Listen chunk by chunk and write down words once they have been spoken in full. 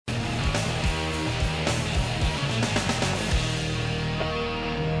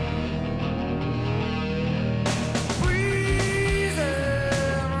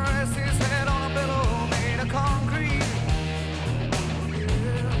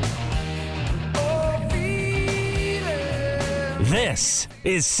This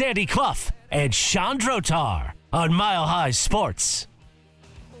is Sandy Clough and Sean Drotar on Mile High Sports.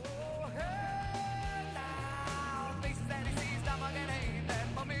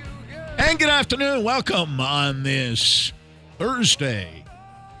 And good afternoon. Welcome on this Thursday,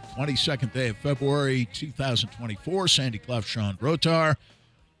 22nd day of February 2024. Sandy Clough, Sean Drotar.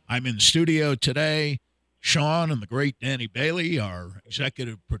 I'm in the studio today. Sean and the great Danny Bailey, our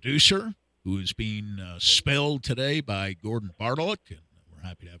executive producer, who is being spelled today by Gordon Bartolick. And we're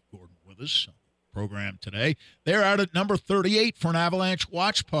happy to have Gordon with us on the program today. They're out at number 38 for an Avalanche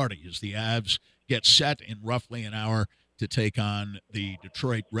watch party as the Avs get set in roughly an hour to take on the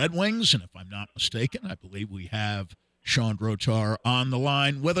Detroit Red Wings. And if I'm not mistaken, I believe we have Sean Drotar on the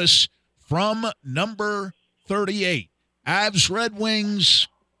line with us from number 38. Avs-Red Wings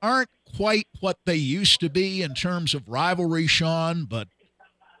aren't quite what they used to be in terms of rivalry, Sean, but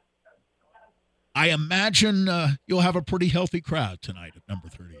I imagine you'll have a pretty healthy crowd tonight at number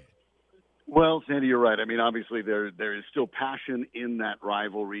 38. Well, Sandy, you're right. I mean, obviously there is still passion in that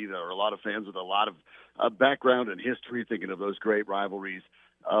rivalry. There are a lot of fans with a lot of background and history thinking of those great rivalries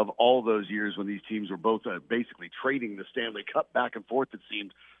of all those years when these teams were both basically trading the Stanley Cup back and forth, it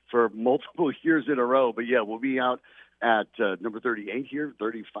seemed, for multiple years in a row. But, yeah, we'll be out at number 38 here,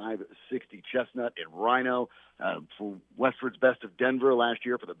 3560 Chestnut in Rhino, for Westford's Best of Denver last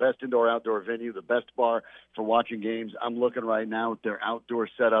year for the best indoor-outdoor venue, the best bar for watching games. I'm looking right now at their outdoor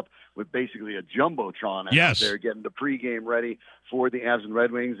setup with basically a jumbotron out there getting the pregame ready for the Avs and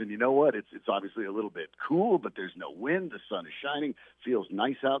Red Wings. And you know what? It's obviously a little bit cool, but there's no wind. The sun is shining. Feels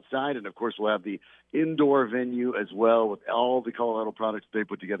nice outside. And, of course, we'll have the indoor venue as well with all the Colorado products they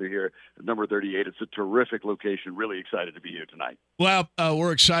put together here at number 38. It's a terrific location. Really excited to be here tonight. Well,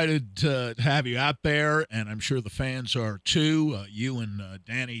 we're excited to have you out there, and I'm sure the fans are too. You and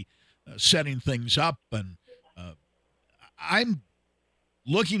Danny setting things up. And I'm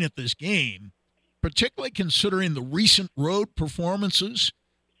looking at this game, particularly considering the recent road performances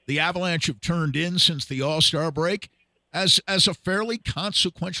the Avalanche have turned in since the All-Star break, as a fairly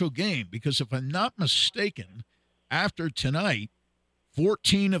consequential game, because if I'm not mistaken, after tonight,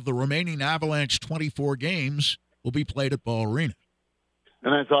 14 of the remaining Avalanche 24 games will be played at Ball Arena.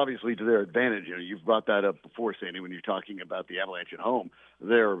 And that's obviously to their advantage. You know, you've brought that up before, Sandy, when you're talking about the Avalanche at home.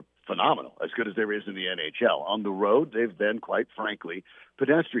 They're phenomenal, as good as there is in the NHL. On the road, they've been, quite frankly,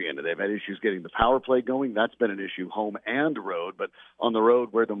 pedestrian. They've had issues getting the power play going. That's been an issue home and road. But on the road,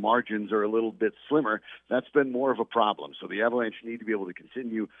 where the margins are a little bit slimmer, that's been more of a problem. So the Avalanche need to be able to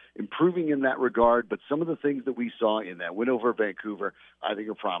continue improving in that regard. But some of the things that we saw in that win over Vancouver, I think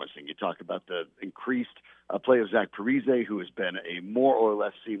are promising. You talk about the increased play of Zach Parise, who has been a more or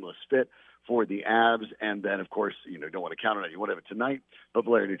less seamless fit for the Avs. And then, of course, don't want to count on it. You won't have it tonight, but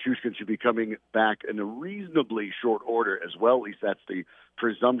Blair Nichushkin should be coming back in a reasonably short order as well. At least that's the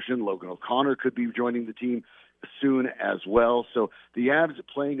presumption. Logan O'Connor could be joining the team soon as well. So the Avs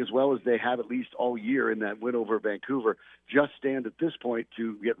playing as well as they have at least all year in that win over Vancouver just stand at this point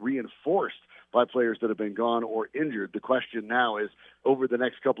to get reinforced by players that have been gone or injured. The question now is, over the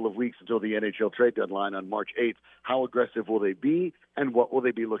next couple of weeks until the NHL trade deadline on March 8th, how aggressive will they be and what will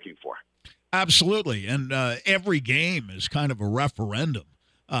they be looking for? Absolutely. And every game is kind of a referendum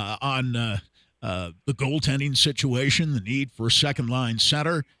on the goaltending situation, the need for a second-line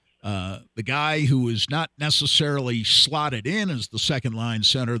center. The guy who is not necessarily slotted in as the second-line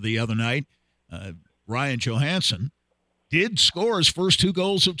center the other night, Ryan Johansson, did score his first 2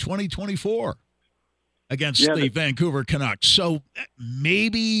 goals of 2024 against the Vancouver Canucks. So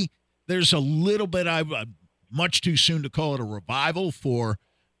maybe there's a little bit, much too soon to call it a revival for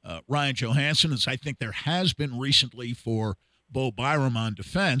Ryan Johansson, as I think there has been recently for Bo Byram on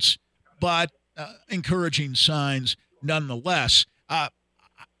defense, but encouraging signs nonetheless.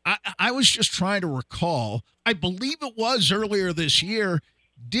 I was just trying to recall, I believe it was earlier this year,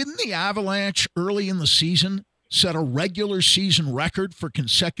 didn't the Avalanche early in the season set a regular season record for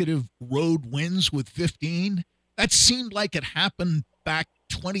consecutive road wins with 15? That seemed like it happened back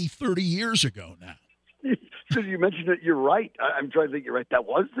 20, 30 years ago now. So you mentioned it. You're right. I'm trying to think. You're right. That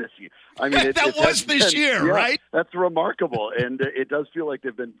was this year. I mean, that was this year, right? That's remarkable, and it does feel like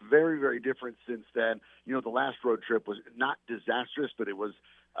they've been very, very different since then. The last road trip was not disastrous, but it was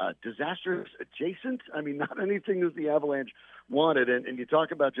disastrous adjacent. I mean, not anything that the Avalanche wanted. And you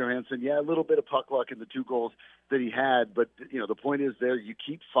talk about Johansson, a little bit of puck luck in the 2 goals that he had, but the point is there, you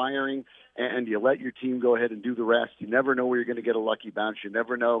keep firing and you let your team go ahead and do the rest. You never know where you're going to get a lucky bounce. You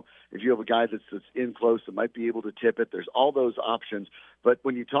never know if you have a guy that's in close that might be able to tip it. There's all those options. But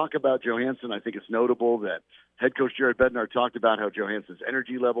when you talk about Johansson, I think it's notable that head coach Jared Bednar talked about how Johansson's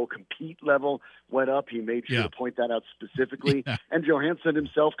energy level, compete level went up. He made sure to point that out specifically. Yeah. And Johansson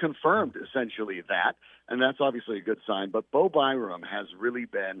himself confirmed essentially that. And that's obviously a good sign. But Bo Byram has really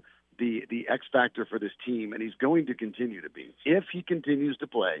been the X factor for this team, and he's going to continue to be. If he continues to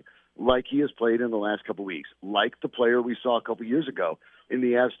play like he has played in the last couple of weeks, like the player we saw a couple years ago in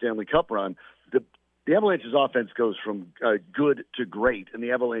the Avs Stanley Cup run, the Avalanche's offense goes from good to great, and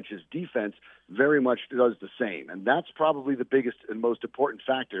the Avalanche's defense very much does the same. And that's probably the biggest and most important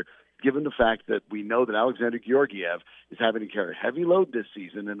factor, given the fact that we know that Alexander Georgiev is having to carry a heavy load this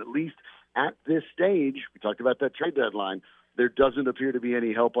season, and at least at this stage, we talked about that trade deadline, there doesn't appear to be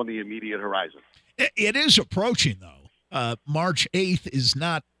any help on the immediate horizon. It is approaching, though. March 8th is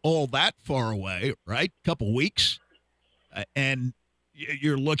not all that far away, right? Couple weeks. And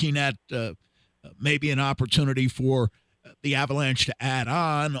you're looking at maybe an opportunity for the Avalanche to add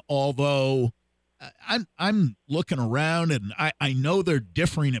on, although I'm looking around, and I know there are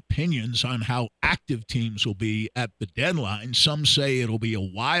differing opinions on how active teams will be at the deadline. Some say it'll be a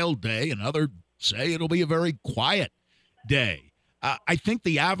wild day, and others say it'll be a very quiet day. I think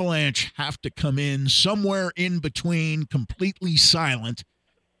the Avalanche have to come in somewhere in between completely silent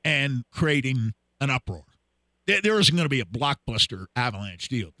and creating an uproar. There isn't going to be a blockbuster Avalanche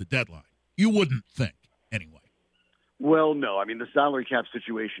deal at the deadline. You wouldn't think, anyway. Well, no. I mean, the salary cap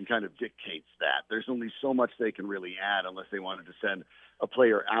situation kind of dictates that. There's only so much they can really add unless they wanted to send a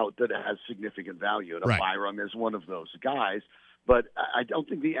player out that has significant value. And Byram is one of those guys. But I don't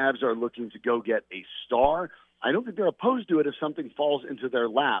think the Avs are looking to go get a star. I don't think they're opposed to it if something falls into their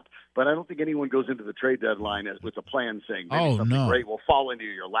lap, but I don't think anyone goes into the trade deadline with a plan saying maybe something great will fall into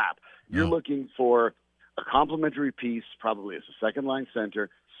your lap. You're looking for a complementary piece, probably as a second-line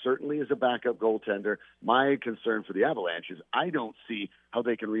center, certainly as a backup goaltender. My concern for the Avalanche is I don't see how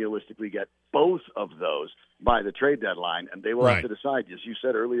they can realistically get both of those by the trade deadline, and they will have to decide, as you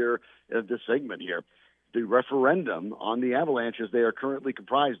said earlier in this segment here, the referendum on the Avalanche as they are currently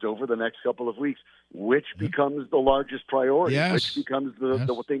comprised over the next couple of weeks, which becomes the largest priority, which becomes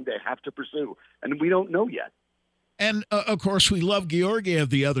the thing they have to pursue. And we don't know yet. And, of course, we love Georgiev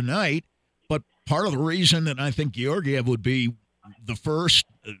the other night, but part of the reason that I think Georgiev would be the first,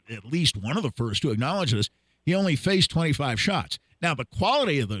 at least one of the first to acknowledge this, he only faced 25 shots. Now, the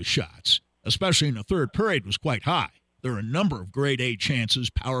quality of those shots, especially in the third period, was quite high. There are a number of grade A chances,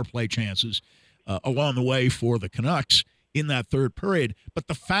 power play chances, along the way for the Canucks in that third period. But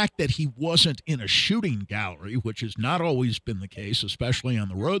the fact that he wasn't in a shooting gallery, which has not always been the case, especially on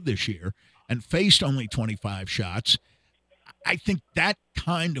the road this year, and faced only 25 shots, I think that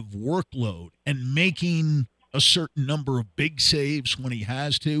kind of workload and making a certain number of big saves when he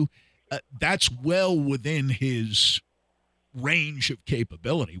has to, that's well within his range of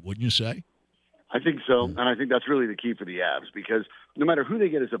capability, wouldn't you say? I think so, and I think that's really the key for the Avs, because no matter who they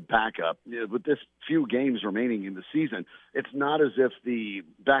get as a backup, with this few games remaining in the season, it's not as if the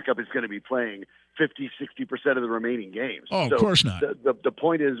backup is going to be playing 50, 60% of the remaining games. Oh, of course not. The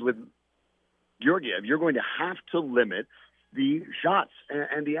point is with Georgiev, you're going to have to limit the shots,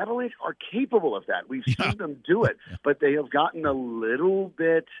 and the Avalanche are capable of that. We've seen them do it, but they have gotten a little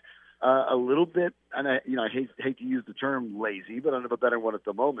bit, and I hate to use the term lazy, but I don't have a better one at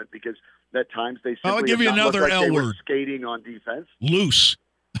the moment, because at times they simply I'll give you another like L word. Skating on defense. Loose.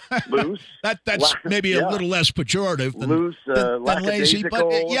 That's maybe a little less pejorative than lazy, but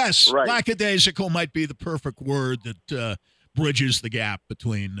yes, lackadaisical might be the perfect word that bridges the gap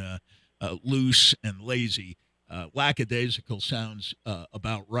between loose and lazy. Lackadaisical sounds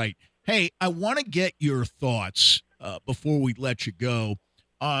about right. Hey, I want to get your thoughts before we let you go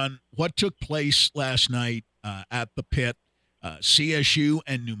on what took place last night at the Pit. CSU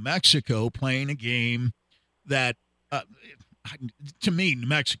and New Mexico playing a game that, to me, New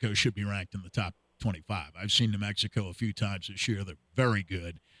Mexico should be ranked in the top 25. I've seen New Mexico a few times this year. They're very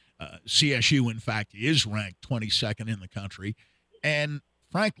good. CSU, in fact, is ranked 22nd in the country. And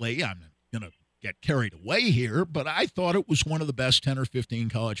frankly, I'm going to get carried away here, but I thought it was one of the best 10 or 15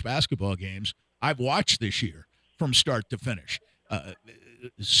 college basketball games I've watched this year from start to finish.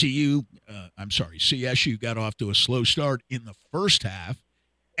 CSU got off to a slow start in the first half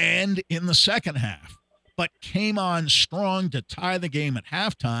and in the second half, but came on strong to tie the game at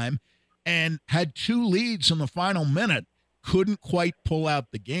halftime and had two leads in the final minute, couldn't quite pull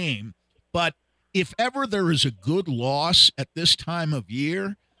out the game. But if ever there is a good loss at this time of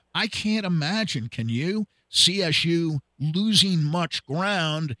year, I can't imagine, can you, CSU losing much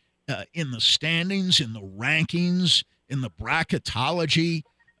ground in the standings, in the rankings, in the bracketology.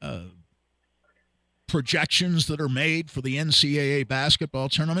 projections that are made for the NCAA basketball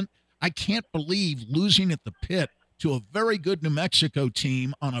tournament, I can't believe losing at the Pit to a very good New Mexico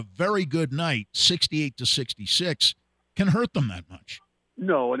team on a very good night, 68-66, can hurt them that much.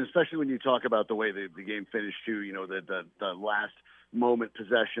 No, and especially when you talk about the way the game finished too, the last moment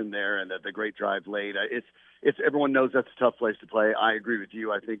possession there and the great drive late. It's everyone knows that's a tough place to play. I agree with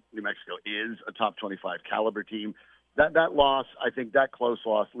you. I think New Mexico is a top 25 caliber team. That loss, I think that close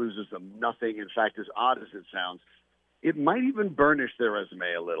loss loses them nothing. In fact, as odd as it sounds, it might even burnish their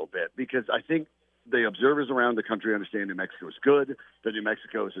resume a little bit, because I think the observers around the country understand New Mexico is good, that New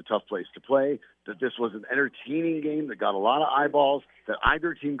Mexico is a tough place to play, that this was an entertaining game that got a lot of eyeballs, that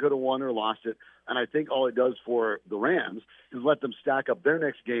either team could have won or lost it. And I think all it does for the Rams is let them stack up their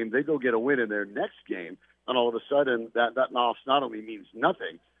next game. They go get a win in their next game, and all of a sudden that loss not only means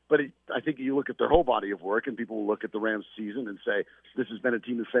nothing, but I think you look at their whole body of work, and people will look at the Rams' season and say, this has been a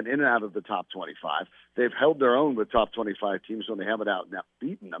team that's been in and out of the top 25. They've held their own with top 25 teams when they haven't out and out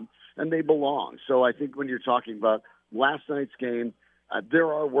beaten them, and they belong. So I think when you're talking about last night's game, there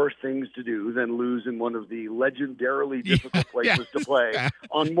are worse things to do than lose in one of the legendarily difficult places to play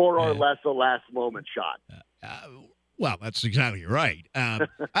on more or less a last-moment shot. Well, that's exactly right.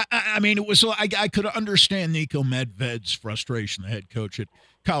 I mean, it was. I could understand Nico Medved's frustration, the head coach at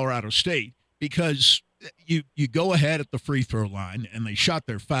Colorado State, because you go ahead at the free throw line, and they shot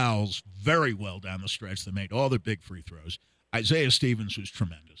their fouls very well down the stretch. They made all their big free throws. Isaiah Stevens was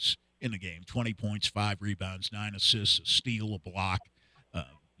tremendous in the game: 20 points, 5 rebounds, 9 assists, a steal, a block.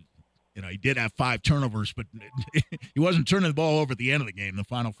 He did have 5 turnovers, but he wasn't turning the ball over at the end of the game. The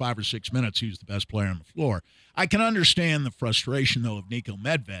final 5 or 6 minutes, he was the best player on the floor. I can understand the frustration, though, of Nico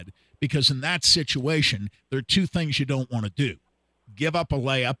Medved, because in that situation, there are 2 things you don't want to do: give up a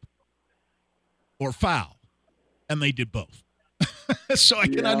layup or foul. And they did both. So I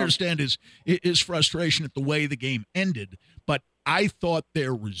can understand his frustration at the way the game ended. But I thought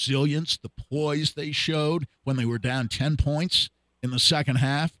their resilience, the poise they showed when they were down 10 points in the second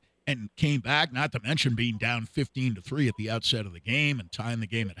half, and came back, not to mention being down 15-3 at the outset of the game and tying the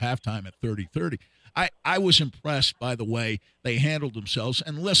game at halftime at 30-30. I was impressed by the way they handled themselves.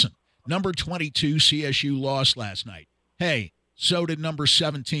 And listen, number 22 CSU lost last night. Hey, so did number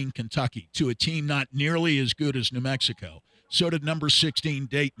 17 Kentucky, to a team not nearly as good as New Mexico. So did number 16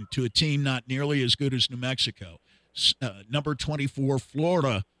 Dayton, to a team not nearly as good as New Mexico. Number 24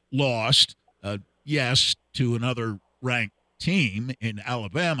 Florida lost, yes, to another ranked team in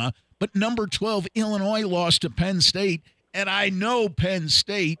Alabama, but number 12 Illinois lost to Penn State, and I know Penn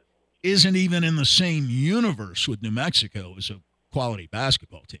State isn't even in the same universe with New Mexico as a quality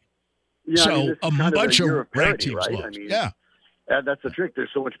basketball team. Yeah, so a bunch of ranked teams right? lost. That's the trick. There's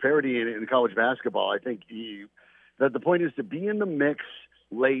so much parity in college basketball. I think that the point is to be in the mix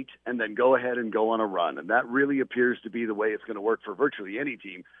late and then go ahead and go on a run, and that really appears to be the way it's going to work for virtually any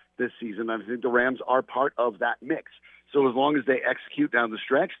team this season. I think the Rams are part of that mix. So as long as they execute down the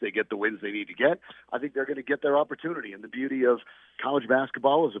stretch, they get the wins they need to get, I think they're going to get their opportunity. And the beauty of college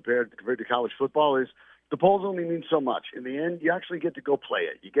basketball as compared to college football is the polls only mean so much. In the end, you actually get to go play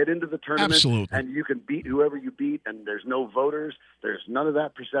it. You get into the tournament, Absolutely. And you can beat whoever you beat, and there's no voters. There's none of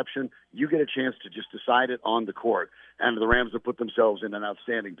that perception. You get a chance to just decide it on the court. And the Rams have put themselves in an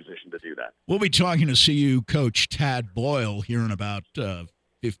outstanding position to do that. We'll be talking to CU coach Tad Boyle here in about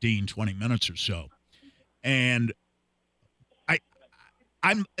 15, 20 minutes or so. And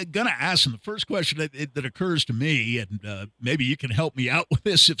I'm going to ask him the first question that occurs to me, and maybe you can help me out with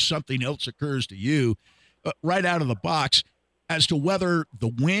this if something else occurs to you, right out of the box, as to whether the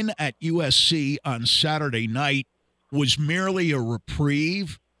win at USC on Saturday night was merely a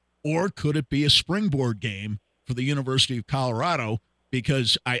reprieve, or could it be a springboard game for the University of Colorado?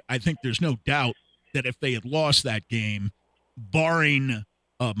 Because I think there's no doubt that if they had lost that game, barring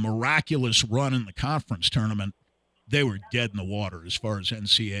a miraculous run in the conference tournament, they were dead in the water as far as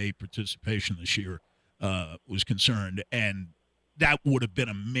NCAA participation this year was concerned. And that would have been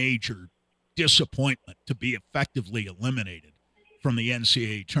a major disappointment to be effectively eliminated from the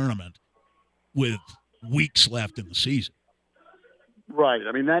NCAA tournament with weeks left in the season. Right.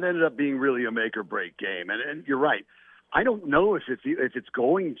 I mean, that ended up being really a make-or-break game. And you're right. I don't know if it's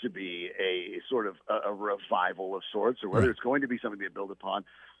going to be a sort of a revival of sorts, or whether it's going to be something they build upon.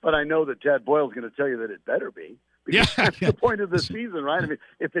 But I know that Tad Boyle is going to tell you that it better be. Because that's the point of the season, right? I mean,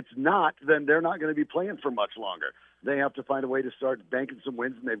 if it's not, then they're not going to be playing for much longer. They have to find a way to start banking some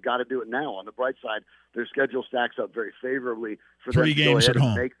wins, and they've got to do it now. On the bright side, their schedule stacks up very favorably for them to go ahead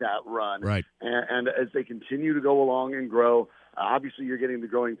and make that run. Right. And as they continue to go along and grow, obviously you're getting the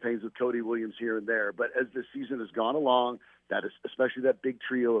growing pains of Cody Williams here and there. But as the season has gone along, that is especially that big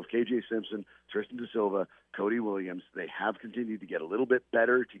trio of KJ Simpson, Tristan Da Silva, Cody Williams. They have continued to get a little bit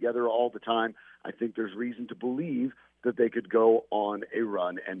better together all the time. I think there's reason to believe that they could go on a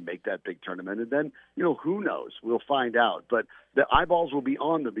run and make that big tournament. And then, who knows? We'll find out. But the eyeballs will be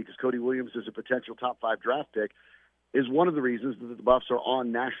on them because Cody Williams is a potential top 5 draft pick, is one of the reasons that the Buffs are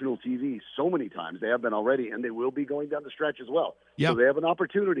on national TV so many times. They have been already, and they will be going down the stretch as well. Yep. So they have an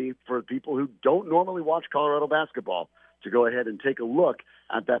opportunity for people who don't normally watch Colorado basketball to go ahead and take a look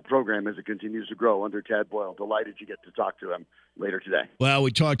at that program as it continues to grow under Tad Boyle. Delighted you get to talk to him later today. Well,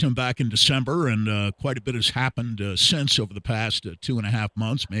 we talked to him back in December, and quite a bit has happened since over the past 2.5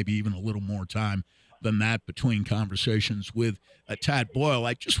 months, maybe even a little more time than that between conversations with Tad Boyle.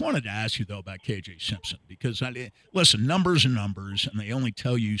 I just wanted to ask you, though, about KJ Simpson, because, listen, numbers are numbers, and they only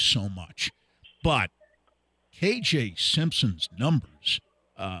tell you so much. But KJ Simpson's numbers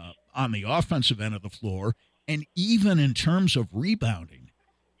on the offensive end of the floor, and even in terms of rebounding,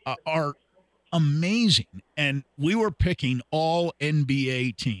 are amazing. And we were picking all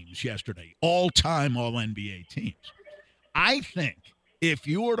NBA teams yesterday, all-time all-NBA teams. I think if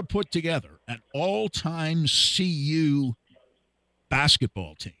you were to put together an all-time CU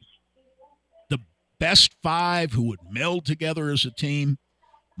basketball team, the best 5 who would meld together as a team,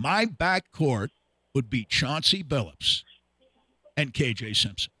 my backcourt would be Chauncey Billups and KJ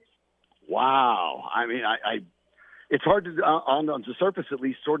Simpson. Wow. I mean, it's hard to, on the surface at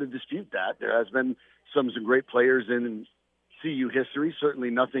least, sort of dispute that. There has been some great players in CU history, certainly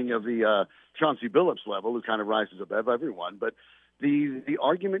nothing of the Chauncey Billups level, who kind of rises above everyone. But the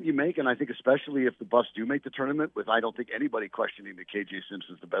argument you make, and I think especially if the Buffs do make the tournament, with I don't think anybody questioning that KJ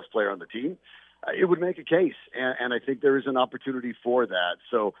Simpson's the best player on the team, it would make a case. And I think there is an opportunity for that.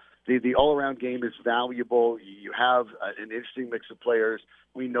 So the all-around game is valuable. You have an interesting mix of players.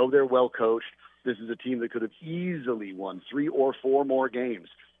 We know they're well coached. This is a team that could have easily won 3 or 4 more games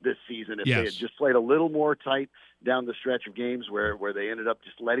this season if they had just played a little more tight down the stretch of games where they ended up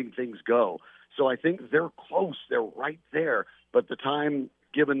just letting things go. So I think they're close. They're right there. But the time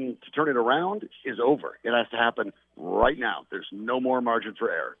given to turn it around is over. It has to happen right now. There's no more margin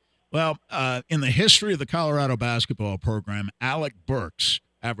for error. Well, in the history of the Colorado basketball program, Alec Burks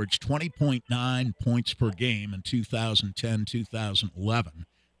averaged 20.9 points per game in 2010-2011.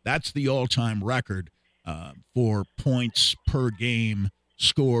 That's the all-time record for points per game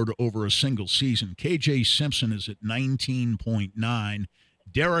scored over a single season. KJ Simpson is at 19.9.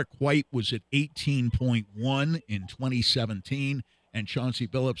 Derek White was at 18.1 in 2017, and Chauncey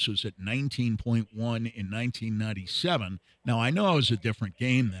Billups was at 19.1 in 1997. Now, I know it was a different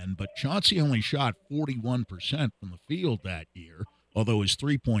game then, but Chauncey only shot 41% from the field that year, although his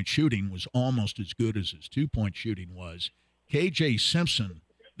three-point shooting was almost as good as his two-point shooting was. KJ Simpson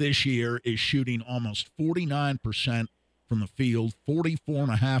this year is shooting almost 49% from the field,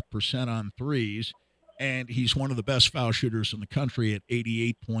 44.5% on threes, and he's one of the best foul shooters in the country at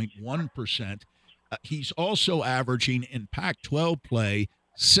 88.1%. He's also averaging in Pac-12 play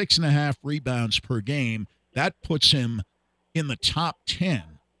 6.5 rebounds per game. That puts him in the top 10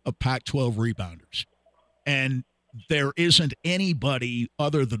 of Pac-12 rebounders. And there isn't anybody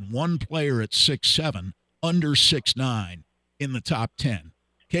other than one player at 6'7", under 6'9", in the top 10.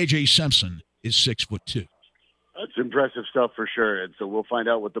 KJ Simpson is 6'2". That's impressive stuff for sure. And so we'll find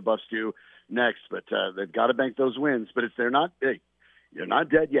out what the Buffs do next. But they've got to bank those wins. But you're not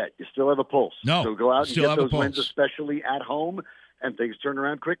dead yet. You still have a pulse. No, so go out and get those wins, pulse, especially at home, and things turn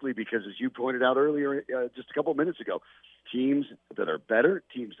around quickly because, as you pointed out earlier, just a couple of minutes ago, teams that are better,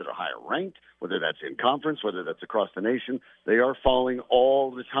 teams that are higher ranked, whether that's in conference, whether that's across the nation, they are falling all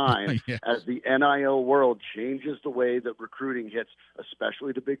the time yes. as the NIL world changes the way that recruiting hits,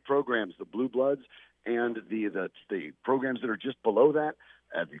 especially the big programs, the blue bloods, and the programs that are just below that,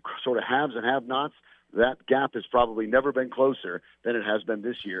 the sort of haves and have-nots. That gap has probably never been closer than it has been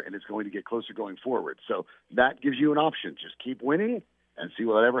this year, and it's going to get closer going forward. So that gives you an option. Just keep winning and see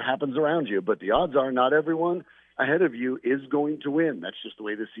whatever happens around you. But the odds are not everyone ahead of you is going to win. That's just the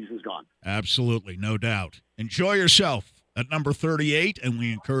way this season's gone. Absolutely, no doubt. Enjoy yourself at number 38, and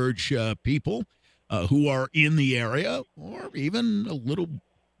we encourage people who are in the area or even a little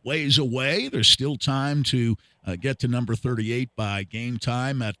ways away. There's still time to get to number 38 by game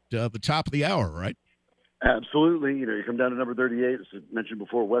time at the top of the hour, right? Absolutely. You come down to number 38, as I mentioned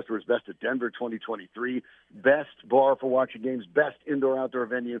before, Westward's Best at Denver 2023. Best bar for watching games, best indoor-outdoor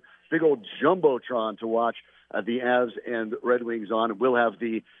venue, big old jumbotron to watch the Avs and Red Wings on. We'll have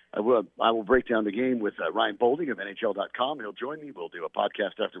I will break down the game with Ryan Bolding of NHL.com. He'll join me. We'll do a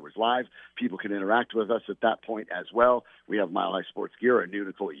podcast afterwards live. People can interact with us at that point as well. We have Mile High Sports gear. Our new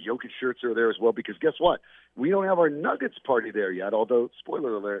Nikola Jokic shirts are there as well, because guess what? We don't have our Nuggets party there yet, although,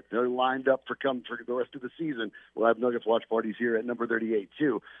 spoiler alert, they're lined up for the rest of the season. We'll have Nuggets watch parties here at number 38,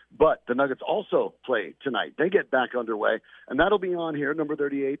 too. But the Nuggets also play tonight. They get back underway, and that'll be on here, number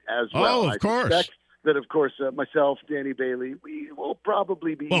 38, as well. Oh, of course. That, of course, myself, Danny Bailey, we will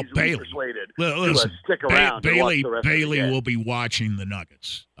probably be easily persuaded to stick around. Bailey will be watching the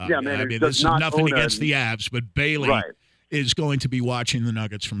Nuggets. This is nothing against the Avs, but Bailey is going to be watching the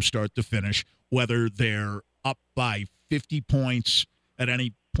Nuggets from start to finish, whether they're up by 50 points at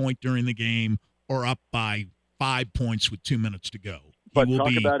any point during the game or up by 5 points with 2 minutes to go. But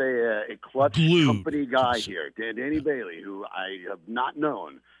talk about a clutch company guy here, Danny Bailey, who I have not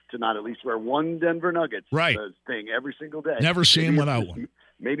known to not at least wear one Denver Nuggets thing every single day. Never see him without one.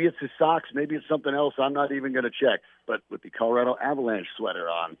 Maybe it's his socks. Maybe it's something else. I'm not even going to check. But with the Colorado Avalanche sweater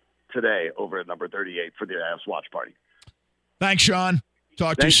on today over at number 38 for the Avs watch party. Thanks, Sean.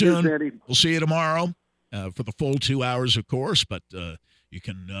 Talk to you soon. Sandy. We'll see you tomorrow for the full 2 hours, of course. But you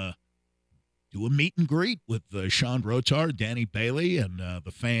can do a meet and greet with Sean Rotar, Danny Bailey, and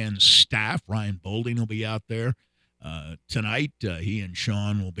the fans' staff. Ryan Bolding will be out there. Tonight, he and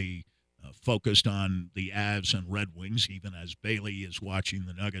Sean will be focused on the Avs and Red Wings, even as Bailey is watching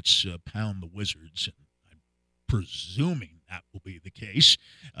the Nuggets pound the Wizards. And I'm presuming that will be the case.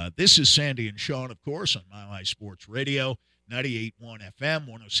 This is Sandy and Sean, of course, on Mile High Sports Radio, 98.1 FM,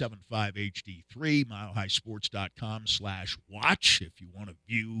 107.5 HD3, milehighsports.com/watch if you want to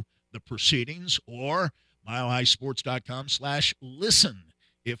view the proceedings, or milehighsports.com/listen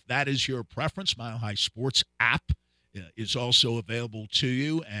if that is your preference. Mile High Sports app is also available to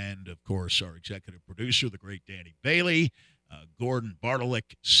you. And, of course, our executive producer, the great Danny Bailey, Gordon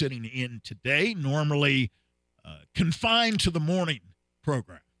Bartolick, sitting in today, normally confined to the morning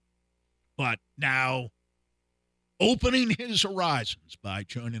program, but now opening his horizons by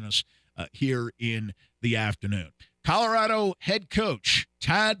joining us here in the afternoon. Colorado head coach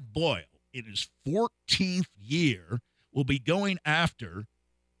Tad Boyle, in his 14th year, will be going after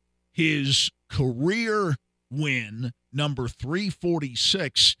his career win, number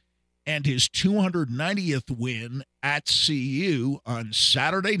 346, and his 290th win at CU on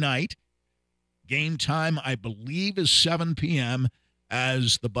Saturday night. Game time, I believe, is 7 p.m.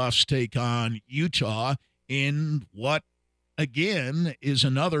 as the Buffs take on Utah in what, again, is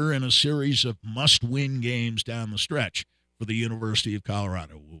another in a series of must-win games down the stretch for the University of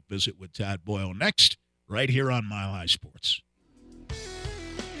Colorado. We'll visit with Tad Boyle next, right here on Mile High Sports.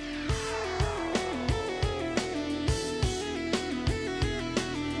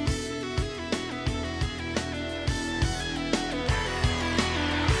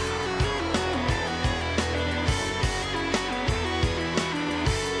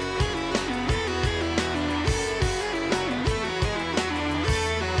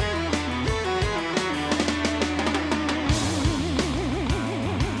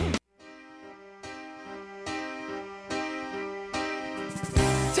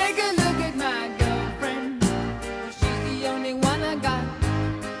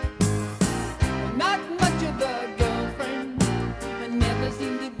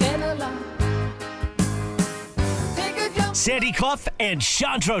 Sandy Clough and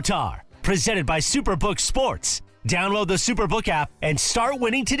Chandrotar, presented by Superbook Sports. Download the Superbook app and start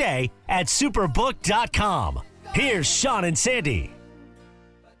winning today at superbook.com. Here's Sean and Sandy.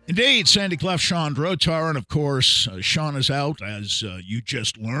 Indeed, Sandy Clough, Sean Rotar, and of course, Sean is out, as you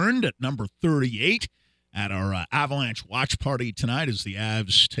just learned, at number 38 at our Avalanche watch party tonight as the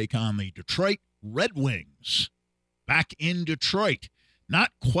Avs take on the Detroit Red Wings. Back in Detroit.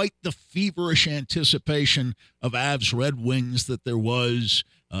 Not quite the feverish anticipation of Avs-Red Wings that there was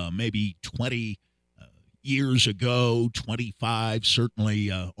maybe 20 years ago, 25, certainly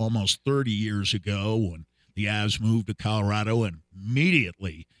almost 30 years ago, when the Avs moved to Colorado and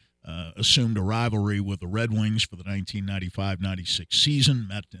immediately assumed a rivalry with the Red Wings for the 1995-96 season,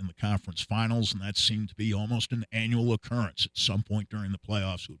 met in the conference finals, and that seemed to be almost an annual occurrence. At some point during the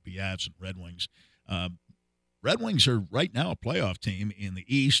playoffs, it would be Avs and Red Wings. Red Wings are right now a playoff team in the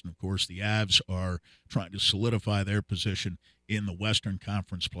East, and, of course, the Avs are trying to solidify their position in the Western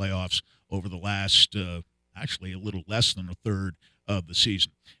Conference playoffs over the last, actually a little less than a third of the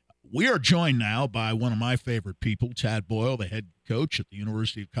season. We are joined now by one of my favorite people, Tad Boyle, the head coach at the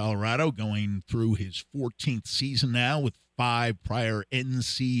University of Colorado, going through his 14th season now with 5 prior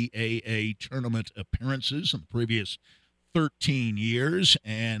NCAA tournament appearances in the previous 13 years.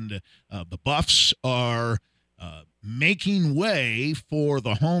 And the Buffs are making way for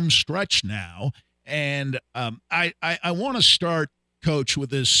the home stretch now. And I want to start, Coach, with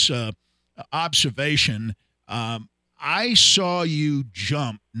this observation. I saw you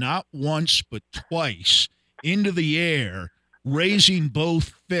jump not once but twice into the air, raising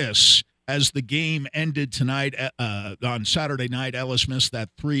both fists as the game ended tonight. On Saturday night, Ellis missed that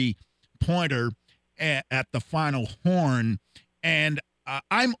 3-pointer at the final horn. And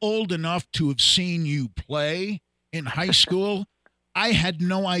I'm old enough to have seen you play in high school. I had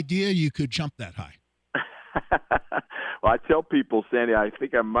no idea you could jump that high. Well, I tell people, Sandy, I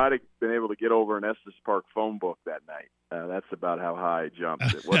think I might have been able to get over an Estes Park phone book that night. That's about how high I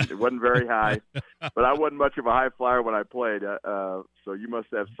jumped. It wasn't very high, but I wasn't much of a high flyer when I played. So you must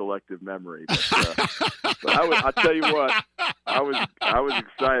have selective memory. But I'll tell you what, I was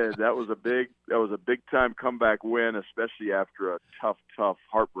excited. That was a big time comeback win, especially after a tough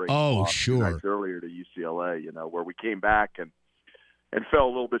heartbreaking loss 2 nights earlier to UCLA. Where we came back and fell a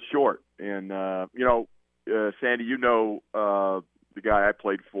little bit short. And Sandy, the guy I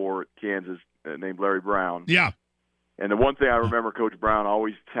played for at Kansas named Larry Brown. Yeah. And the one thing I remember Coach Brown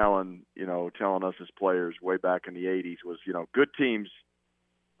always telling us as players way back in the 80s was, good teams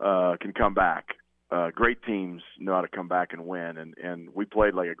can come back. Great teams know how to come back and win. And we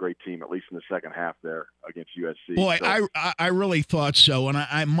played like a great team, at least in the second half there against USC. Boy, so, I really thought so. And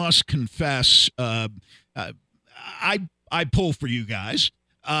I must confess, I pull for you guys.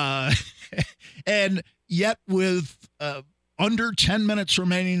 And yet with under 10 minutes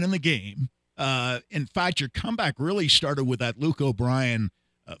remaining in the game, in fact, your comeback really started with that Luke O'Brien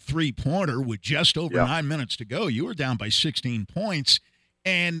 3-pointer with just over 9 minutes to go. You were down by 16 points,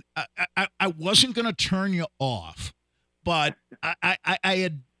 and I wasn't going to turn you off, but I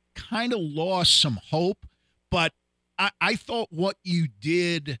had kind of lost some hope. But I thought what you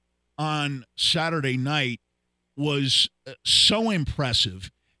did on Saturday night was so impressive,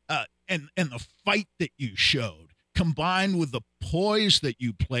 and the fight that you showed, combined with the poise that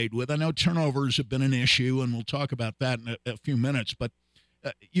you played with. I know turnovers have been an issue, and we'll talk about that in a few minutes, but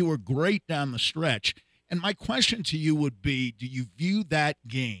you were great down the stretch. And my question to you would be, do you view that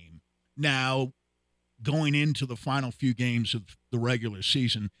game now going into the final few games of the regular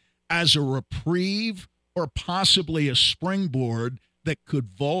season as a reprieve or possibly a springboard that could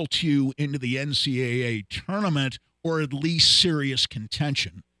vault you into the NCAA tournament or at least serious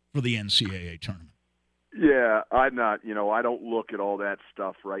contention for the NCAA tournament? Yeah, I'm not. I don't look at all that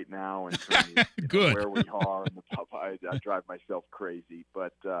stuff right now in terms of Good. Where we are and the top. I drive myself crazy,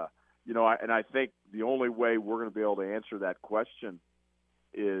 but I think the only way we're going to be able to answer that question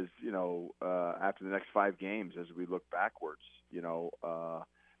is after the next 5 games as we look backwards.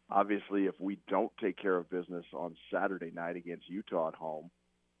 Obviously, if we don't take care of business on Saturday night against Utah at home,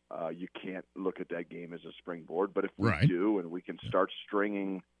 you can't look at that game as a springboard. But if we do, and we can start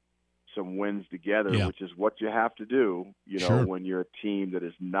stringing some wins together, which is what you have to do, when you're a team that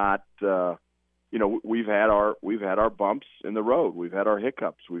is not, we've had our bumps in the road, we've had our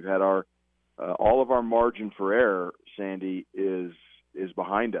hiccups, we've had our all of our margin for error, Sandy, is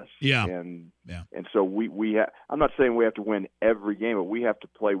behind us. And so we I'm not saying we have to win every game, but we have to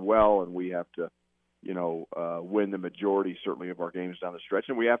play well, and we have to win the majority certainly of our games down the stretch,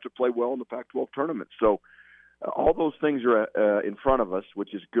 and we have to play well in the Pac-12 tournament. So all those things are in front of us,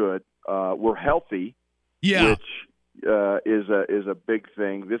 which is good. We're healthy, which is a big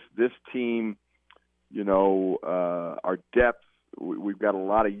thing. This team, our depth, we've got a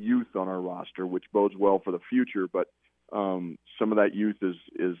lot of youth on our roster, which bodes well for the future. But some of that youth is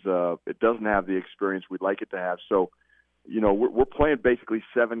it doesn't have the experience we'd like it to have. So, we're playing basically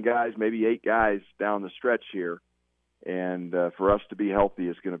 7 guys, maybe 8 guys down the stretch here, and for us to be healthy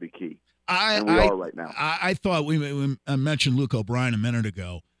is going to be key. And we are right now. I thought I mentioned Luke O'Brien a minute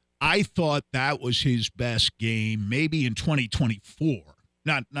ago. I thought that was his best game, maybe in 2024.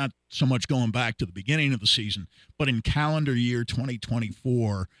 Not so much going back to the beginning of the season, but in calendar year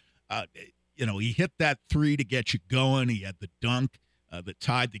 2024. He hit that 3 to get you going. He had the dunk that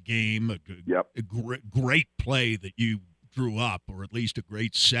tied the game. A great play that you drew up, or at least a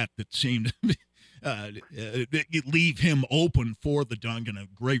great set that seemed leave him open for the dunk, and a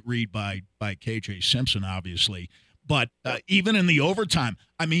great read by KJ Simpson, obviously. But even in the overtime,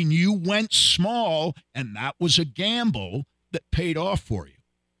 you went small, and that was a gamble that paid off for you.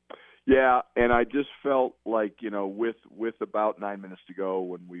 Yeah, and I just felt like, with about 9 minutes to go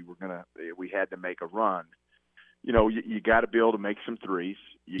when we had to make a run, you got to be able to make some threes.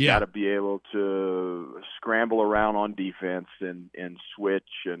 You got to be able to scramble around on defense and switch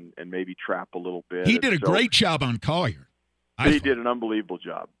and maybe trap a little bit. He did a great job on Collier. He did an unbelievable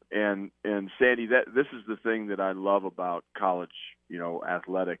job. And Sandy, this is the thing that I love about college,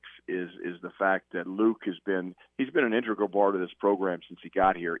 athletics is the fact that Luke he's been an integral part of this program since he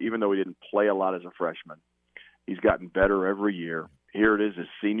got here. Even though he didn't play a lot as a freshman, he's gotten better every year. Here it is, his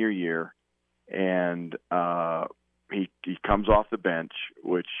senior year, and he comes off the bench,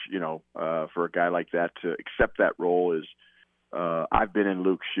 which for a guy like that to accept that role is. I've been in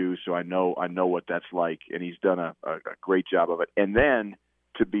Luke's shoes, so I know what that's like, and he's done a great job of it. And then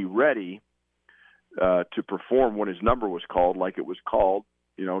to be ready to perform when his number was called, like it was called,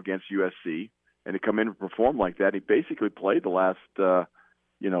 against USC, and to come in and perform like that, he basically played the last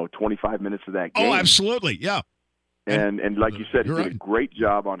 25 minutes of that game. Oh, absolutely, yeah. And like you said, he did a great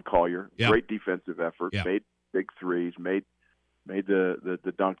job on Collier, great defensive effort, made big threes, made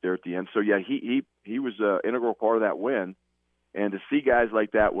the dunk there at the end. So yeah, he was an integral part of that win. And to see guys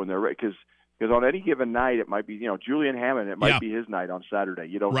like that when they're ready, because on any given night it might be, Julian Hammond, it might be his night on Saturday.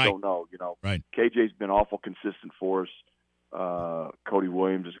 You don't know. Right. KJ's been awful consistent for us. Cody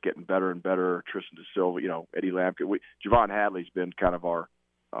Williams is getting better and better. Tristan DeSilva, Eddie Lampkin. Javon Hadley's been kind of our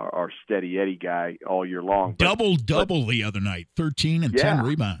steady Eddie guy all year long. Double the other night, 13 and 10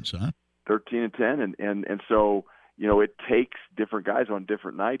 rebounds, huh? 13 and 10, and so it takes different guys on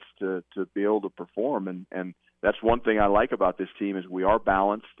different nights to be able to perform, and that's one thing I like about this team is we are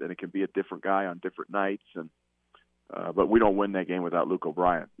balanced, and it can be a different guy on different nights. And but we don't win that game without Luke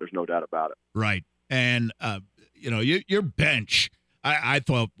O'Brien. There's no doubt about it. Right, and your bench, I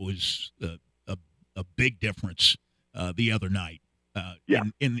thought was a big difference the other night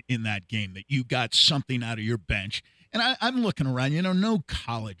in that game, that you got something out of your bench. And I'm looking around, no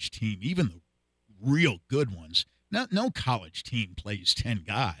college team, even the real good ones, no college team plays 10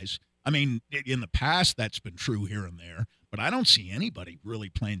 guys. I mean, in the past, that's been true here and there, but I don't see anybody really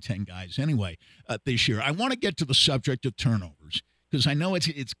playing 10 guys anyway this year. I want to get to the subject of turnovers because I know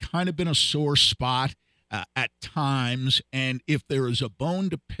it's kind of been a sore spot at times, and if there is a bone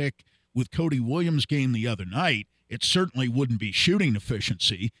to pick with Cody Williams' game the other night, it certainly wouldn't be shooting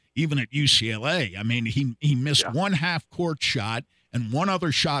efficiency, even at UCLA. I mean, he missed one half-court shot and one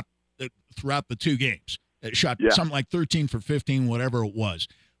other shot throughout the two games. Shot something like 13 for 15, whatever it was.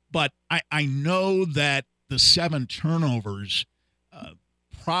 But I know that the 7 turnovers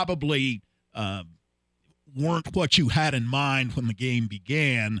probably weren't what you had in mind when the game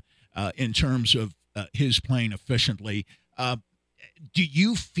began in terms of his playing efficiently. Do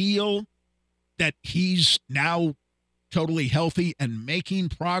you feel that he's now totally healthy and making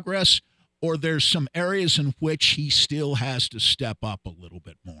progress, or there's some areas in which he still has to step up a little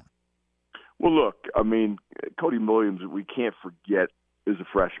bit more? Well, look, I mean, Cody Williams, we can't forget, is a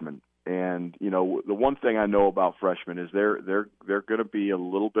freshman. And, the one thing I know about freshmen is they're going to be a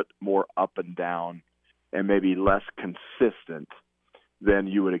little bit more up and down and maybe less consistent than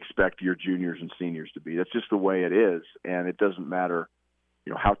you would expect your juniors and seniors to be. That's just the way it is. And it doesn't matter,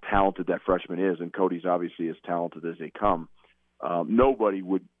 how talented that freshman is. And Cody's obviously as talented as they come. Nobody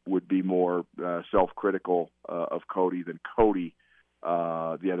would be more self-critical of Cody than Cody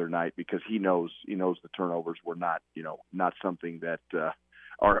the other night, because he knows the turnovers were not something that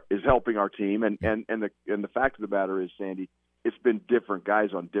is helping our team, and the fact of the matter is, Sandy, it's been different guys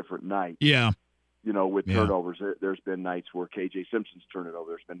on different nights. Yeah, with turnovers, there's been nights where KJ Simpson's turned it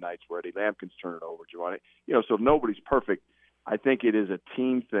over. There's been nights where Eddie Lampkin's turned it over. Giovanni, so nobody's perfect. I think it is a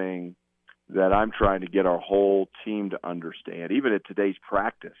team thing that I'm trying to get our whole team to understand. Even at today's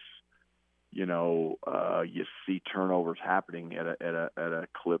practice, you see turnovers happening at a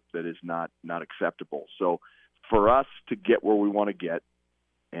clip that is not acceptable. So for us to get where we want to get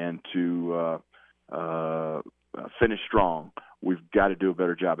and to finish strong, we've got to do a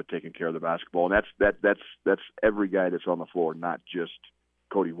better job of taking care of the basketball. And that's every guy that's on the floor, not just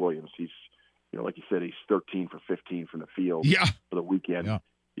Cody Williams. He's, like you said, he's 13 for 15 from the field for the weekend. Yeah.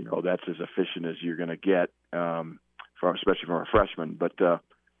 That's as efficient as you're going to get, especially from a freshman. But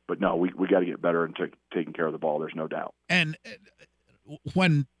no, we got to get better in taking care of the ball. There's no doubt. And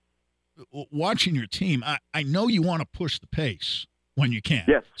when watching your team, I know you want to push the pace when you can.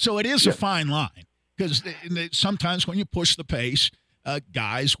 Yes. So it is a fine line, because sometimes when you push the pace,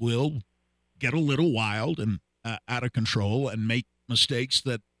 guys will get a little wild and out of control and make mistakes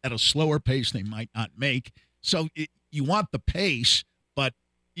that at a slower pace they might not make. So you want the pace, but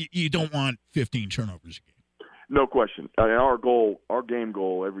you don't want 15 turnovers a game. No question. I mean, our game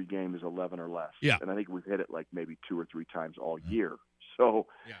goal every game is 11 or less. Yeah. And I think we've hit it like maybe 2 or 3 times all year. So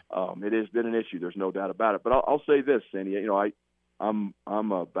it has been an issue. There's no doubt about it. But I'll say this, Sandy. I'm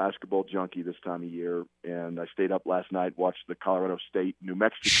a basketball junkie this time of year, and I stayed up last night, watched the Colorado State New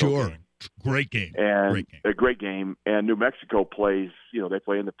Mexico game. Great game. And a great game. And New Mexico plays. They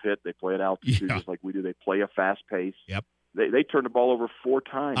play in the pit. They play at altitude just like we do. They play a fast pace. Yep. They turned the ball over 4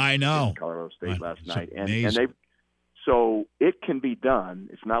 times. I know. In Colorado State last night, and they. So it can be done.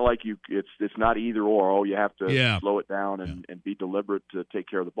 It's not like it's not either or. Oh, you have to slow it down and be deliberate to take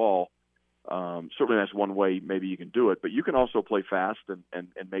care of the ball. Certainly that's one way maybe you can do it, but you can also play fast and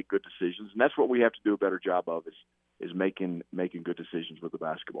make good decisions. And that's what we have to do a better job of is making good decisions with the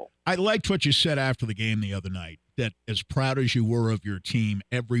basketball. I liked what you said after the game the other night, that as proud as you were of your team,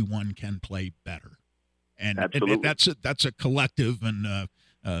 everyone can play better. And that's a collective, and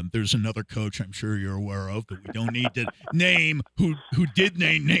there's another coach I'm sure you're aware of that we don't need to name who did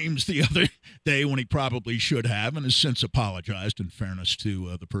name names the other day when he probably should have, and has since apologized in fairness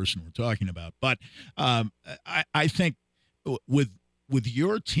to the person we're talking about. But I think with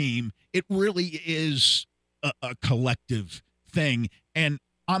your team, it really is a collective thing. And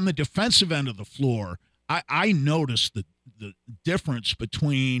on the defensive end of the floor, I noticed the difference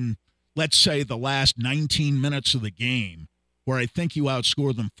between, let's say, the last 19 minutes of the game, where I think you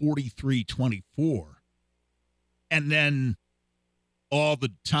outscored them 43-24, and then all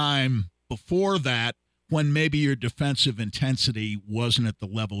the time before that when maybe your defensive intensity wasn't at the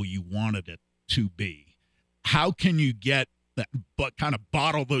level you wanted it to be. How can you get that, but kind of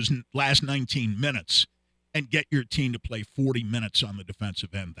bottle those last 19 minutes and get your team to play 40 minutes on the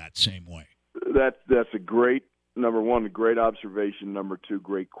defensive end that same way? That's a great, number one, a great observation. Number two,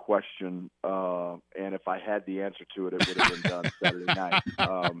 great question. And if I had the answer to it, it would have been done Saturday night.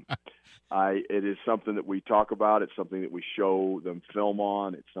 It is something that we talk about. It's something that we show them film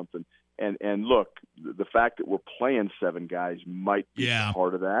on. It's something. And look, the fact that we're playing 7 guys might be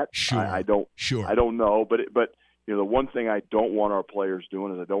part of that. Sure. I don't know, but the one thing I don't want our players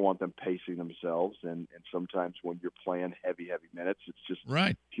doing is I don't want them pacing themselves. And sometimes when you're playing heavy minutes, it's just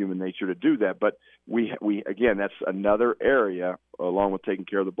human nature to do that. But we again, that's another area, along with taking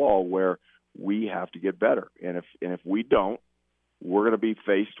care of the ball, where we have to get better. And if we don't, we're going to be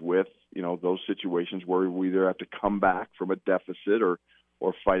faced with those situations where we either have to come back from a deficit or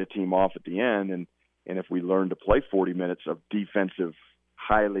fight a team off at the end. And if we learn to play 40 minutes of defensive,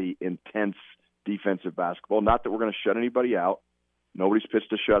 highly intense defensive basketball, not that we're going to shut anybody out. Nobody's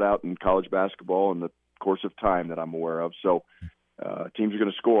pitched a shutout in college basketball in the course of time that I'm aware of. So teams are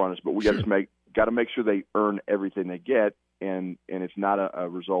going to score on us, but we got to make sure they earn everything they get, and it's not a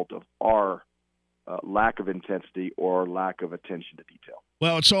result of our lack of intensity or lack of attention to detail.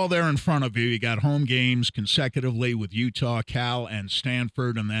 Well, it's all there in front of you. You got home games consecutively with Utah, Cal, and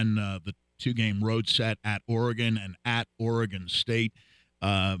Stanford, and then the 2-game road set at Oregon and at Oregon State.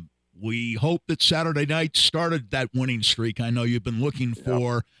 We hope that Saturday night started that winning streak. I know you've been looking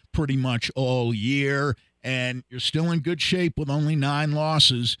for pretty much all year, and you're still in good shape with only 9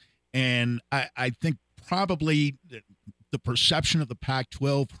 losses. And I think probably the perception of the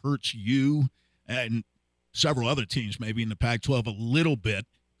Pac-12 hurts you and several other teams maybe in the Pac-12 a little bit,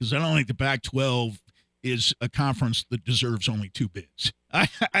 because I don't think the Pac-12 is a conference that deserves only 2 bids.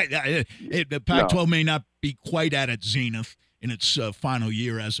 The Pac-12 may not be quite at its zenith in its final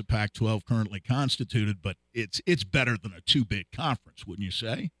year as a Pac-12 currently constituted, but it's better than a 2-bid conference, wouldn't you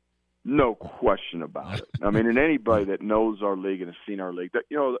say? No question about it. I mean, and anybody that knows our league and has seen our league,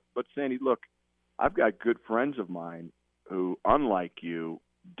 but Sandy, look, I've got good friends of mine who, unlike you,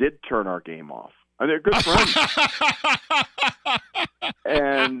 did turn our game off. And they're good friends.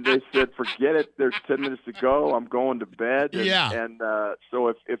 And they said, forget it. There's 10 minutes to go. I'm going to bed. And so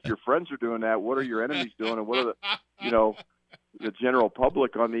if your friends are doing that, what are your enemies doing? And what are the general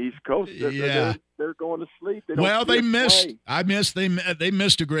public on the East Coast? They're going to sleep. They missed. They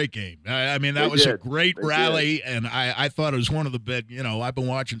missed a great game. I mean, that was a great rally, and I thought it was one of the best. I've been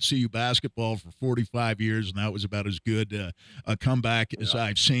watching CU basketball for 45 years, and that was about as good a comeback as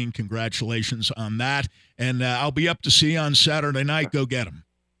I've seen. Congratulations on that, and I'll be up to see you on Saturday night. Go get them.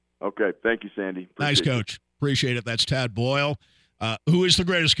 Okay, thank you, Sandy. Nice, Coach. Appreciate it. That's Tad Boyle. Who is the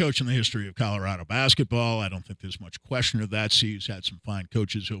greatest coach in the history of Colorado basketball? I don't think there's much question of that. CU's had some fine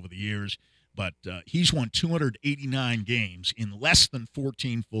coaches over the years, but he's won 289 games in less than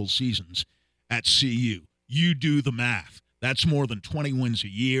 14 full seasons at CU. You do the math. That's more than 20 wins a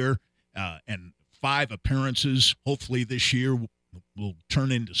year and 5 appearances. Hopefully this year will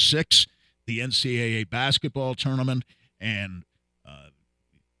turn into 6, the NCAA basketball tournament, and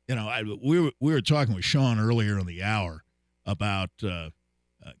we were talking with Sean earlier in the hour about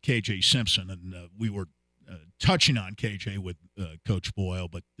KJ Simpson, and we were touching on KJ with Coach Boyle,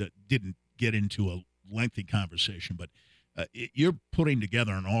 but didn't get into a lengthy conversation. But you're putting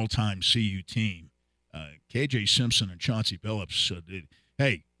together an all-time CU team. KJ Simpson and Chauncey Billups.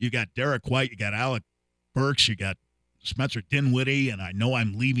 Hey, you got Derek White, you got Alec Burks, you got Spencer Dinwiddie, and I know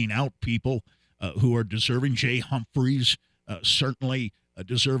I'm leaving out people who are deserving. Jay Humphreys, certainly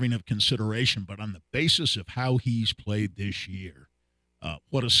deserving of consideration. But on the basis of how he's played this year,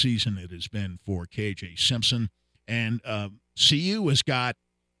 what a season it has been for KJ Simpson. And CU has got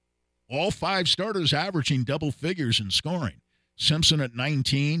all 5 starters averaging double figures in scoring. Simpson at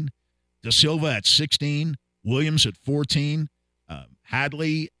 19, Da Silva at 16, Williams at 14,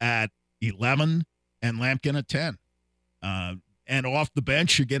 Hadley at 11, and Lampkin at 10. And off the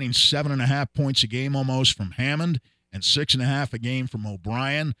bench, you're getting 7.5 points a game almost from Hammond and 6.5 a game from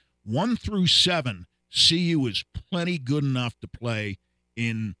O'Brien. 1 through 7, CU is plenty good enough to play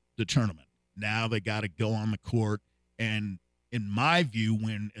in the tournament. Now they got to go on the court and, in my view,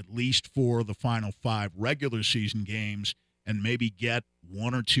 win at least 4 of the final 5 regular season games and maybe get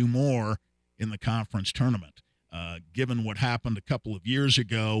 1 or 2 more in the conference tournament. Given what happened a couple of years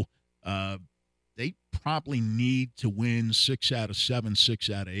ago, they probably need to win 6 out of 7, 6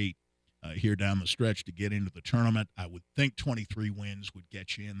 out of 8 here down the stretch to get into the tournament. I would think 23 wins would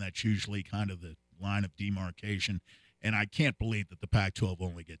get you in. That's usually kind of the line of demarcation. And I can't believe that the Pac-12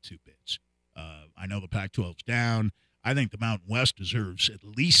 only get 2 bids. I know the Pac-12's down. I think the Mountain West deserves at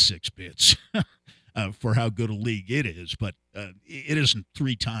least 6 bids for how good a league it is. But it isn't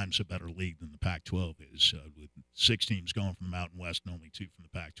 3 times a better league than the Pac-12 is. With 6 teams going from the Mountain West and only 2 from the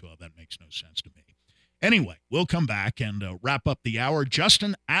Pac-12, that makes no sense to me. Anyway, we'll come back and wrap up the hour.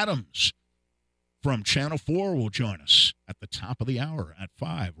 Justin Adams from Channel 4 will join us at the top of the hour at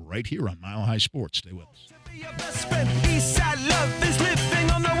 5 right here on Mile High Sports. Stay with us. Eastside love is living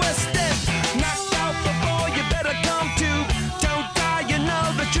on the West End. Knocked out before you better come to. Don't die, you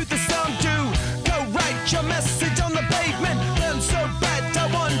know the truth is some do. Go write your message on the pavement. Burn so bad,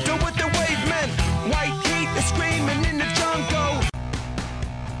 I wonder what the wave meant. White heat is screaming in the jungle.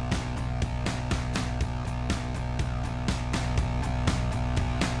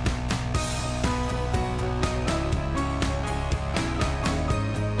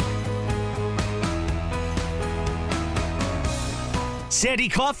 Sandy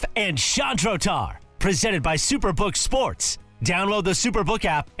Clough and Chandro Tar, presented by Superbook Sports. Download the Superbook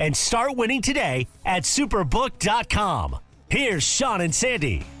app and start winning today at superbook.com. Here's Sean and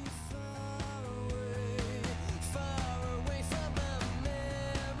Sandy.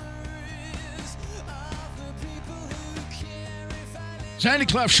 Sandy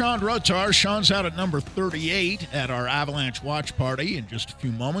Clough, Sean Rotar. Sean's out at number 38 at our Avalanche watch party. In just a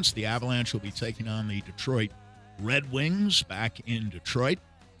few moments, the Avalanche will be taking on the Detroit Red Wings back in Detroit.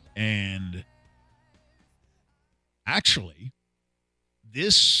 And actually,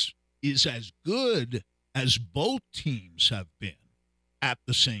 this is as good as both teams have been at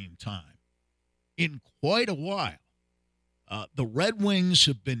the same time in quite a while. The Red Wings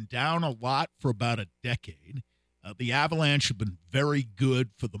have been down a lot for about a decade. The Avalanche have been very good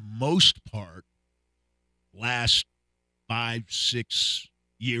for the most part last 5-6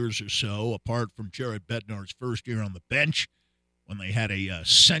 years or so, apart from Jared Bednar's first year on the bench when they had a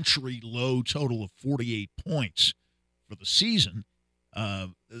century-low total of 48 points for the season.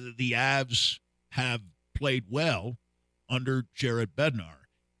 The Avs have played well under Jared Bednar.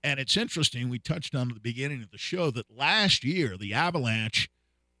 And it's interesting, we touched on at the beginning of the show, that last year the Avalanche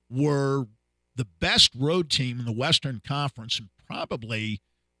were the best road team in the Western Conference and probably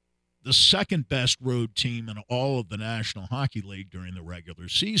the second best road team in all of the National Hockey League during the regular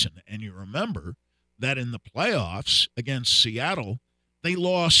season. And you remember that in the playoffs against Seattle, they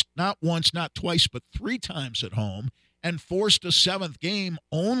lost not once, not twice, but 3 times at home and forced a 7th game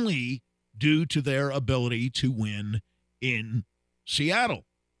only due to their ability to win in Seattle.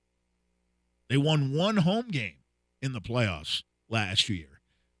 They won 1 home game in the playoffs last year.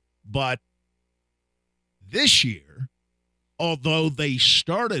 But this year, although they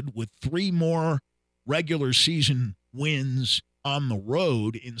started with 3 more regular season wins on the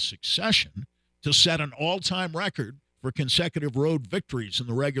road in succession to set an all-time record for consecutive road victories in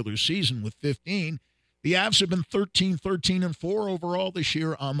the regular season with 15, the Avs have been 13-13-4 overall this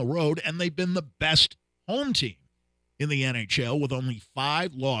year on the road, and they've been the best home team in the NHL with only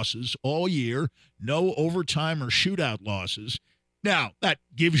 5 losses all year, no overtime or shootout losses. Now, that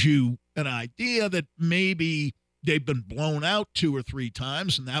gives you an idea that maybe they've been blown out 2 or 3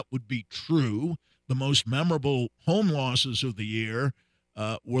 times, and that would be true. The most memorable home losses of the year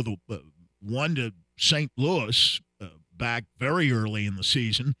were the one to St. Louis back very early in the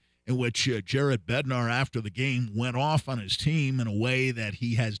season, in which Jared Bednar, after the game, went off on his team in a way that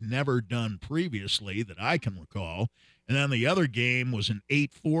he has never done previously that I can recall. And then the other game was an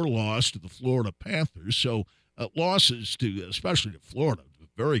 8-4 loss to the Florida Panthers. So losses to, especially to Florida, a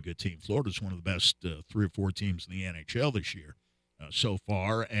very good team. Florida's one of the best 3 or 4 teams in the NHL this year so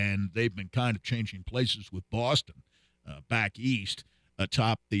far, and they've been kind of changing places with Boston back east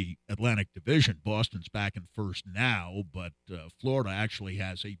atop the Atlantic Division. Boston's back in first now, but Florida actually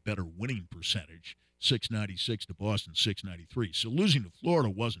has a better winning percentage, 696 to Boston, 693. So losing to Florida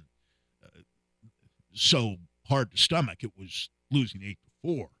wasn't so hard to stomach. It was losing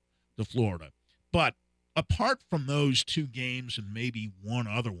 8-4 to Florida. But apart from those 2 games and maybe one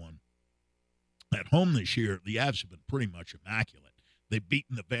other one at home this year, the Avs have been pretty much immaculate. They've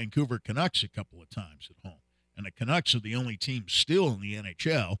beaten the Vancouver Canucks a couple of times at home. And the Canucks are the only team still in the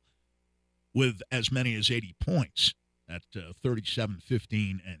NHL with as many as 80 points at 37,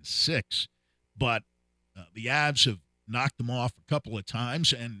 15, and 6. But the Avs have knocked them off a couple of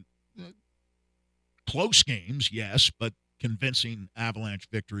times, and close games, yes, but convincing Avalanche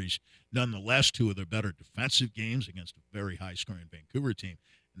victories nonetheless. 2 of their better defensive games against a very high-scoring Vancouver team.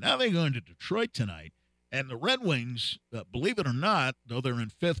 And now they go into Detroit tonight, and the Red Wings, believe it or not, though they're in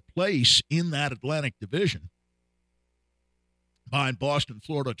 5th place in that Atlantic Division, behind Boston,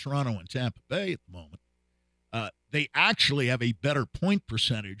 Florida, Toronto, and Tampa Bay at the moment, they actually have a better point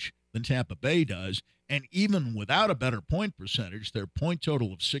percentage than Tampa Bay does. And even without a better point percentage, their point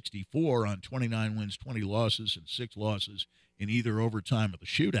total of 64 on 29 wins, 20 losses, and 6 losses in either overtime or the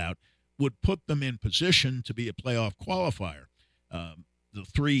shootout would put them in position to be a playoff qualifier. The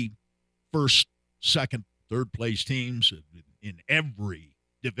 3 first, second, third place teams in every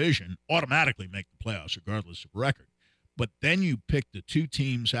division automatically make the playoffs regardless of record. But then you pick the 2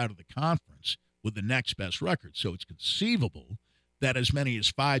 teams out of the conference with the next best record. So it's conceivable that as many as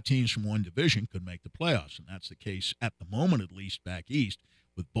 5 teams from one division could make the playoffs. And that's the case at the moment, at least back east,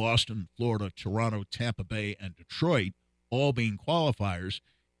 with Boston, Florida, Toronto, Tampa Bay, and Detroit all being qualifiers.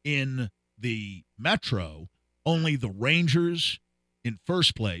 In the Metro, only the Rangers in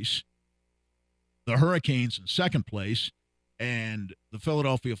first place, the Hurricanes in second place, and the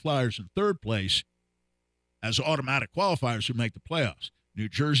Philadelphia Flyers in third place as automatic qualifiers who make the playoffs. New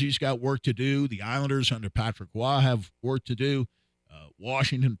Jersey's got work to do. The Islanders under Patrick Roy have work to do.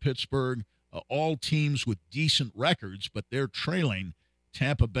 Washington, Pittsburgh, all teams with decent records, but they're trailing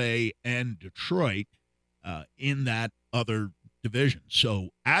Tampa Bay and Detroit in that other division. So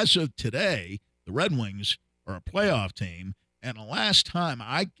as of today, the Red Wings are a playoff team. And the last time,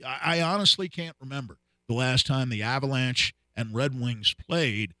 I honestly can't remember the last time the Avalanche and Red Wings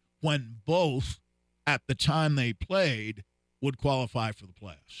played when both, at the time they played, would qualify for the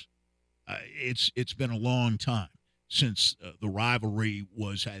playoffs. It's been a long time since the rivalry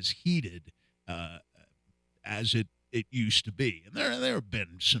was as heated as it used to be. And there have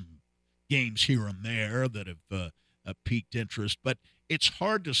been some games here and there that have piqued interest, but it's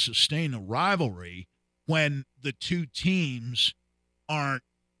hard to sustain a rivalry when the 2 teams aren't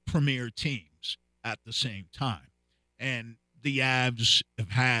premier teams at the same time. And the Avs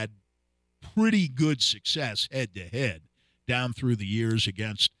have had pretty good success head-to-head down through the years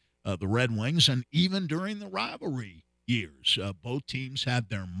against the Red Wings, and even during the rivalry years. Both teams had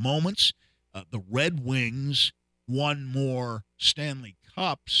their moments. The Red Wings won more Stanley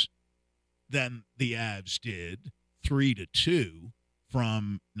Cups than the Avs did, 3-2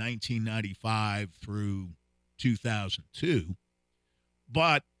 from 1995 through 2002.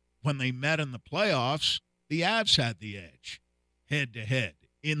 But when they met in the playoffs, the Avs had the edge head-to-head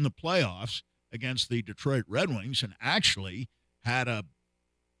in the playoffs against the Detroit Red Wings, and actually had a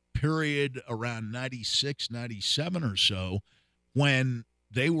period around 96, 97 or so when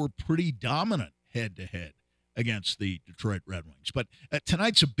they were pretty dominant head-to-head against the Detroit Red Wings. But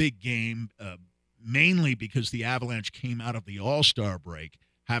tonight's a big game, mainly because the Avalanche came out of the All-Star break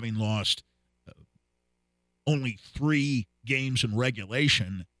having lost only 3 games in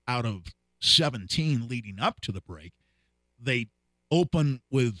regulation out of 17 leading up to the break. They open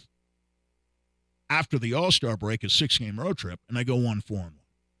with, after the All-Star break, a 6-game road trip, and they go 1-4-1.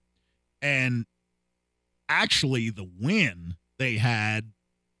 And actually, the win they had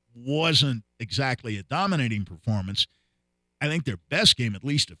wasn't exactly a dominating performance. I think their best game, at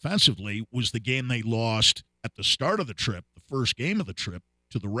least offensively, was the game they lost at the start of the trip, the first game of the trip,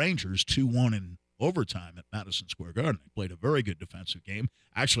 to the Rangers, 2-1 in overtime at Madison Square Garden. They played a very good defensive game.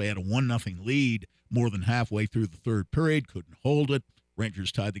 Actually had a 1-0 lead more than halfway through the third period, couldn't hold it.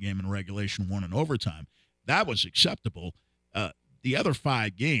 Rangers tied the game in regulation, won in overtime. That was acceptable. The other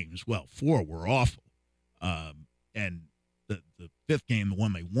 5 games, well, 4 were awful. And the fifth game, the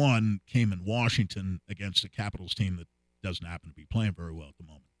one they won, came in Washington against a Capitals team that doesn't happen to be playing very well at the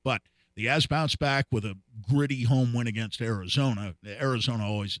moment. But the Avs bounced back with a gritty home win against Arizona. Arizona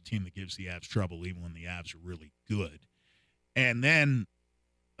always a team that gives the Avs trouble, even when the Avs are really good. And then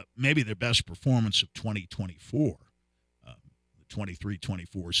maybe their best performance of 2024, the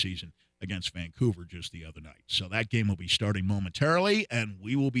 23-24 season against Vancouver just the other night. So that game will be starting momentarily, and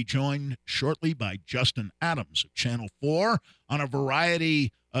we will be joined shortly by Justin Adams of Channel 4 on a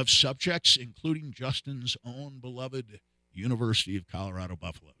variety of subjects, including Justin's own beloved University of Colorado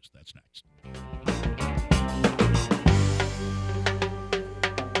Buffaloes. That's next.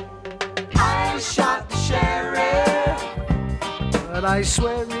 I shot the sheriff, but I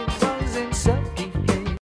swear it was in self